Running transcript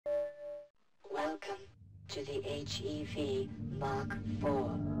to the HEV Mark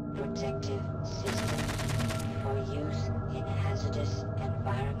IV protective system for use in hazardous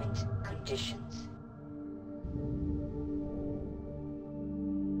environment conditions.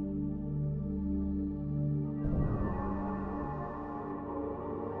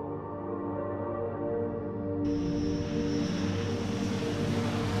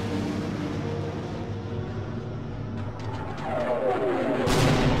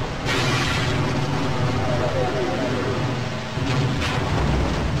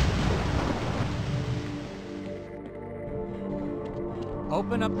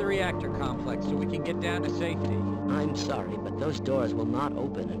 Open up the reactor complex so we can get down to safety. I'm sorry, but those doors will not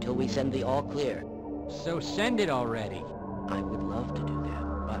open until we send the all clear. So send it already. I would love to do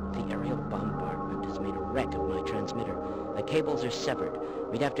that, but the aerial bombardment has made a wreck of my transmitter. The cables are severed.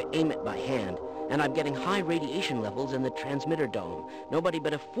 We'd have to aim it by hand, and I'm getting high radiation levels in the transmitter dome. Nobody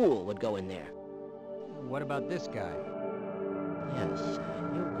but a fool would go in there. What about this guy? Yes,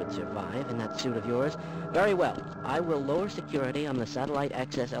 you could survive in that suit of yours. Very well. I will lower security on the satellite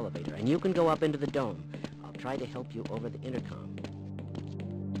access elevator, and you can go up into the dome. I'll try to help you over the intercom.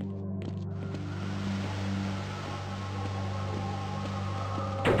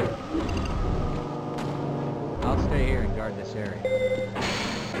 I'll stay here and guard this area.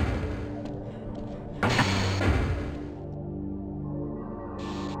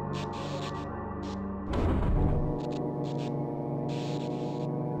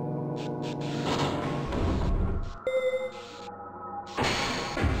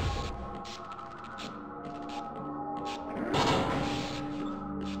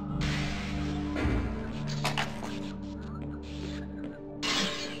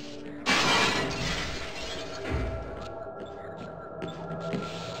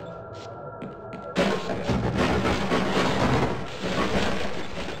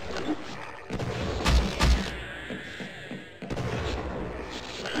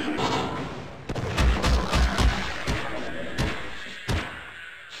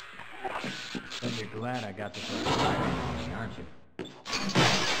 Glad I got this aren't you?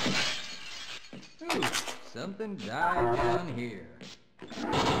 Ooh, something died down here.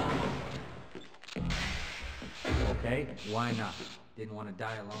 Okay, why not? Didn't want to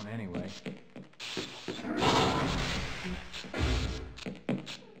die alone anyway.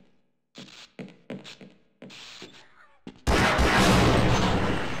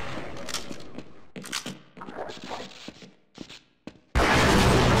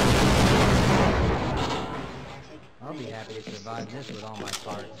 I'll be happy to survive this with all my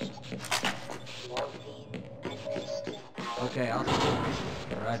parts. Okay, I'll see.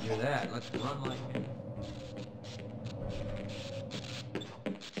 Roger that. Let's run like it.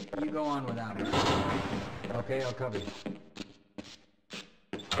 You go on without me. Okay, I'll cover you.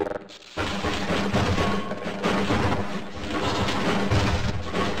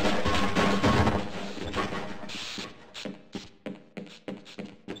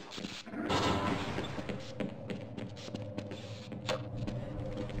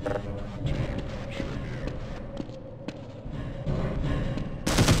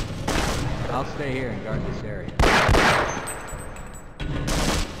 I'll stay here and guard this area.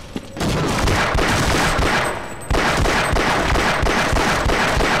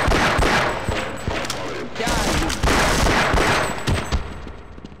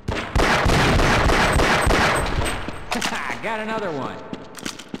 Got another one.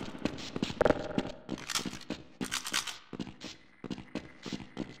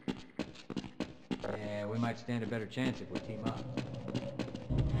 Yeah, we might stand a better chance if we team up.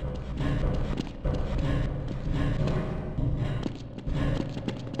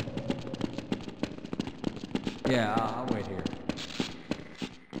 Yeah, I'll wait here.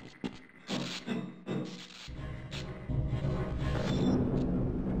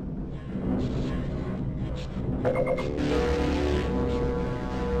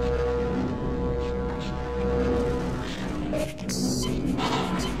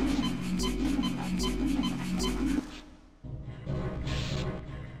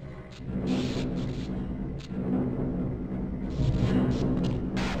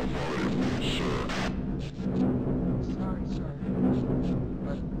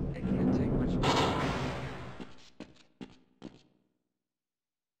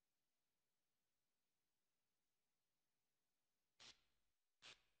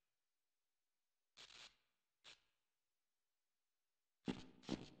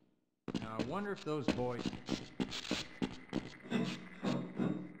 Now, I wonder if those boys...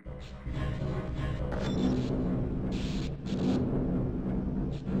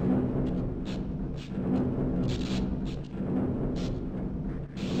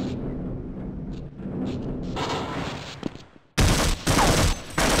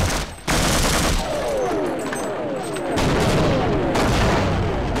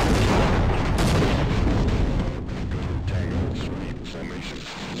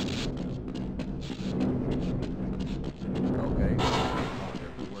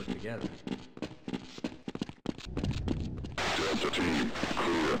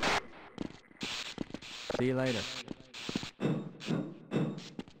 you later.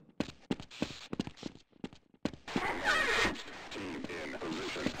 Team in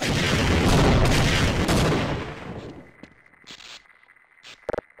position.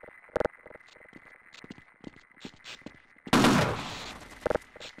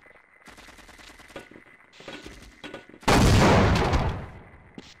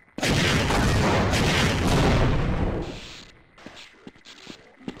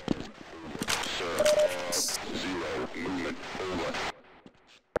 Zero movement over.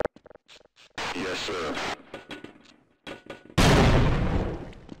 Yes, sir.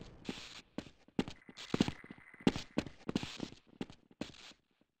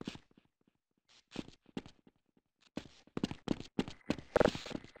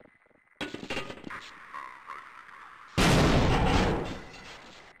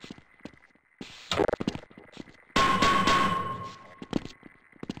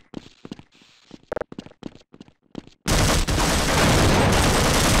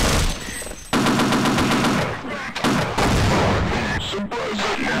 Surprise!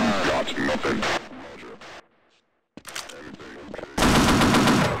 You got nothing. Roger. Everything okay?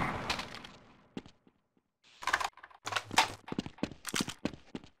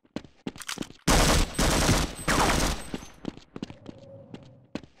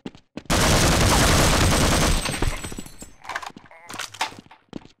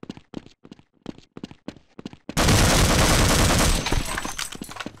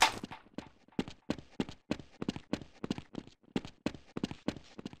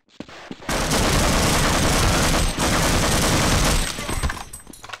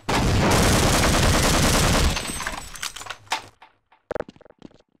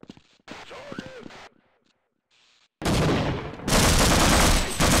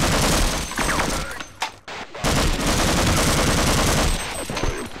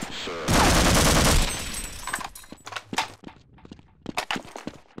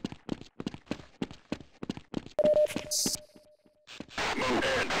 Move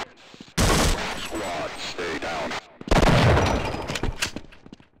in. Squad, stay down.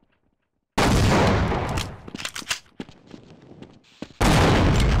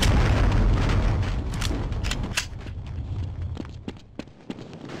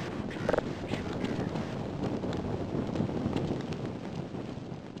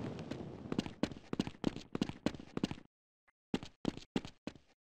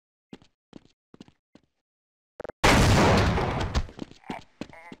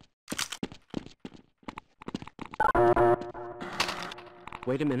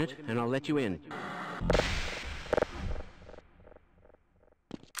 Wait a minute, and I'll let you in.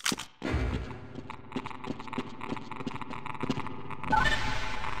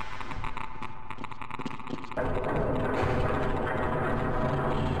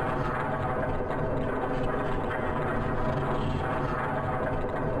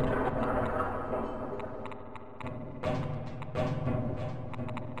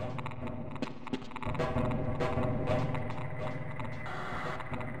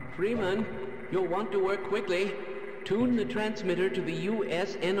 Freeman, you'll want to work quickly. Tune the transmitter to the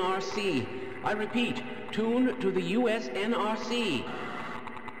USNRC. I repeat, tune to the USNRC.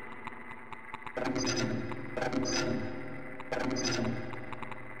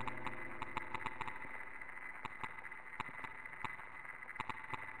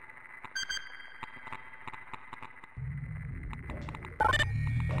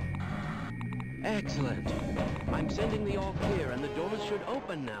 Excellent. I'm sending the all clear and the doors should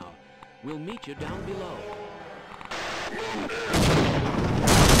open now. We'll meet you down below.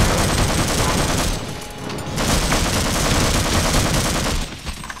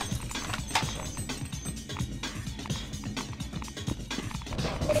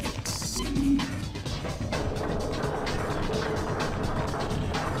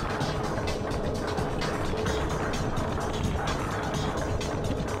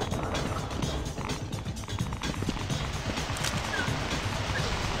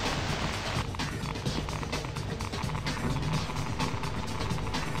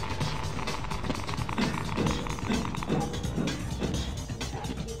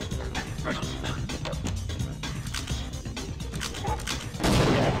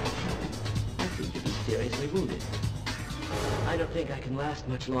 Seriously wounded. I don't think I can last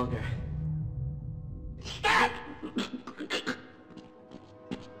much longer. Stop!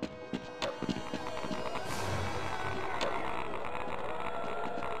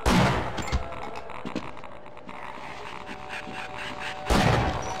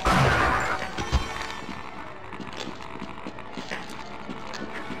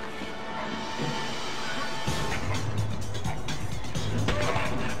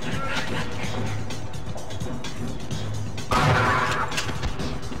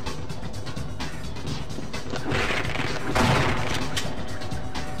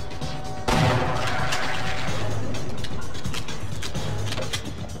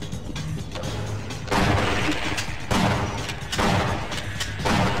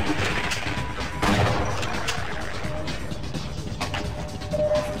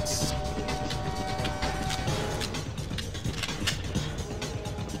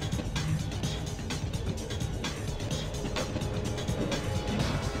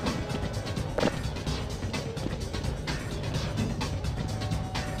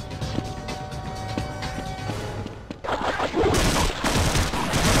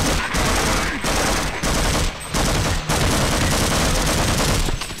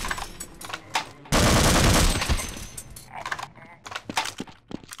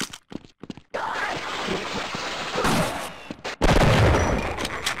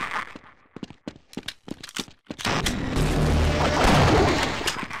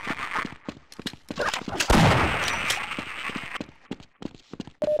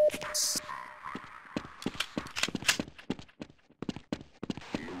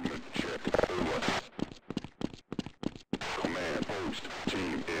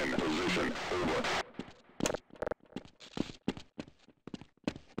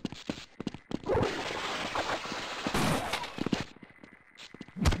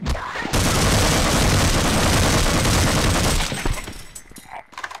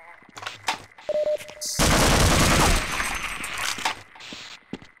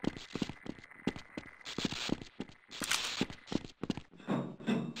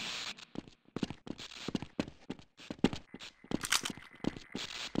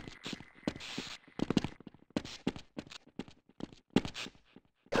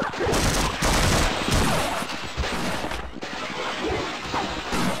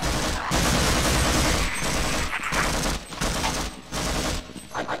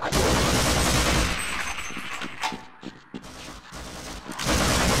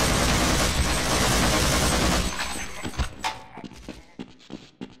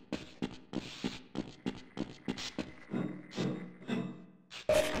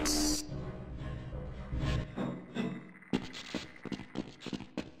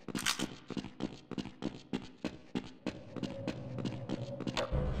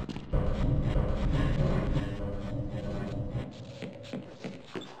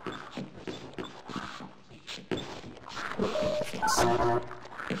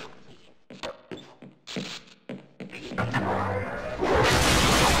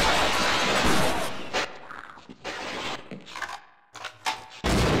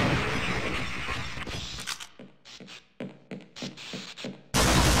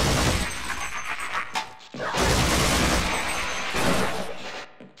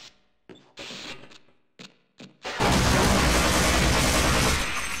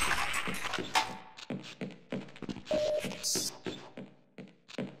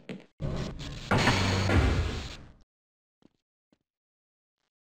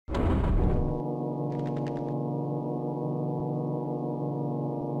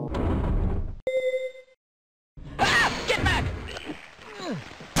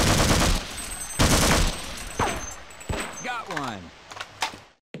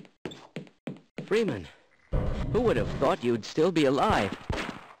 Freeman, who would have thought you'd still be alive?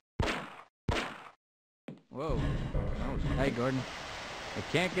 Whoa. Oh, hey, Gordon. It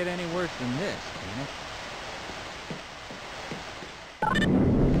can't get any worse than this, can it?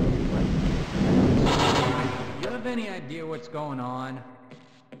 You have any idea what's going on?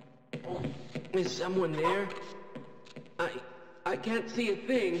 Is someone there? I can't see a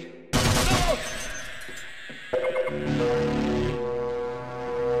thing. No!